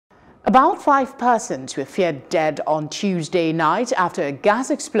About 5 persons were feared dead on Tuesday night after a gas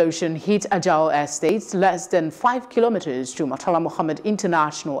explosion hit Ajao Estate less than 5 kilometers to Murtala Mohammed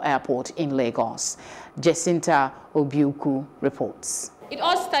International Airport in Lagos. Jacinta Obiuku reports. It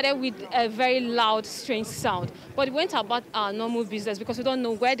all started with a very loud, strange sound, but it went about our normal business because we don't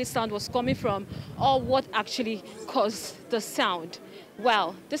know where the sound was coming from or what actually caused the sound.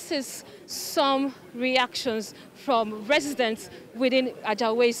 Well, this is some reactions from residents within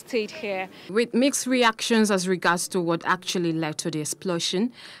Ajao Estate here. With mixed reactions as regards to what actually led to the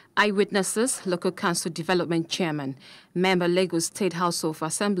explosion, eyewitnesses, local council development chairman, member Lagos State House of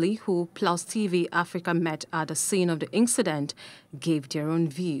Assembly, who Plus TV Africa met at the scene of the incident, gave their own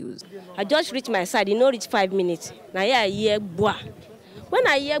views. I just reached my side, reached 5 minutes. Now I hear boah. When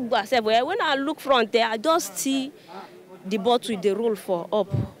I hear boah, when I look front there, I just see the bottle they roll for up.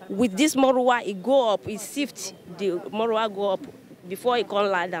 With this morua, it go up, it shift, the morua go up before it can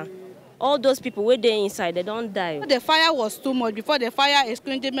lie down. All those people were there inside, they don't die. The fire was too much before the fire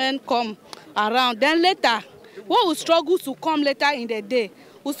extinguishment come around. Then later, what we struggle to come later in the day,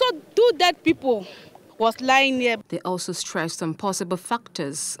 we saw 2 dead people was lying there. They also stressed on possible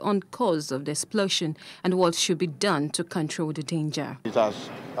factors on cause of the explosion and what should be done to control the danger. It has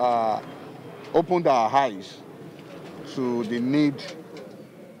opened our eyes to the need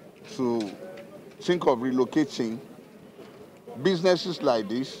to think of relocating businesses like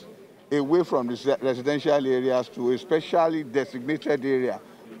this away from the residential areas to a specially designated area.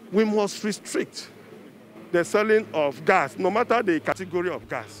 We must restrict the selling of gas, no matter the category of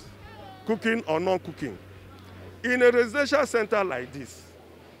gas, cooking or non-cooking, in a residential center like this.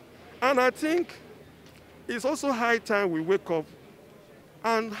 And I think it's also high time we wake up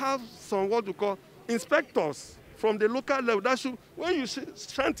and have some what we call inspectors from the local level. That should, when you see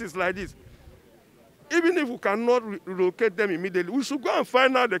shanties like this, even if we cannot relocate them immediately, we should go and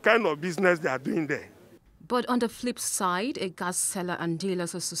find out the kind of business they are doing there. But on the flip side, a gas seller and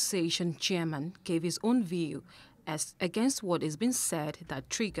dealers association chairman gave his own view as against what has been said that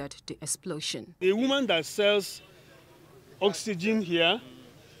triggered the explosion. A woman that sells oxygen here,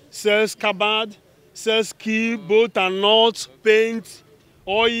 sells cupboard, sells key, bolt and nuts, paint,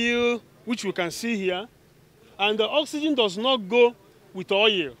 oil, which we can see here. And the oxygen does not go with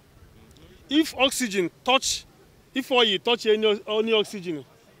oil. If oil touch any oxygen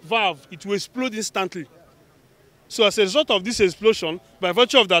valve, it will explode instantly. So as a result of this explosion, by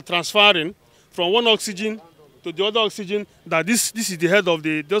virtue of that transferring from one oxygen to the other oxygen, that this is the head of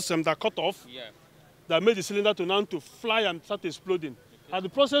the that cut off, that made the cylinder to fly and start exploding. At the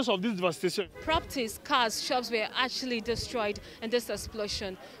process of this devastation, properties, cars, shops were actually destroyed in this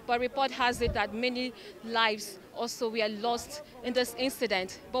explosion. But report has it that many lives also were lost in this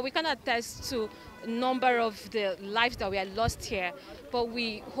incident. But we can attest to a number of the lives that were lost here. But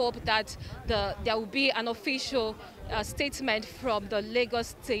we hope that there will be an official statement from the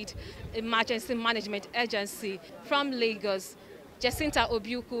Lagos State Emergency Management Agency. From Lagos, Jacinta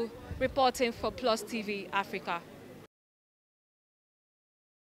Obiuku reporting for Plus TV Africa.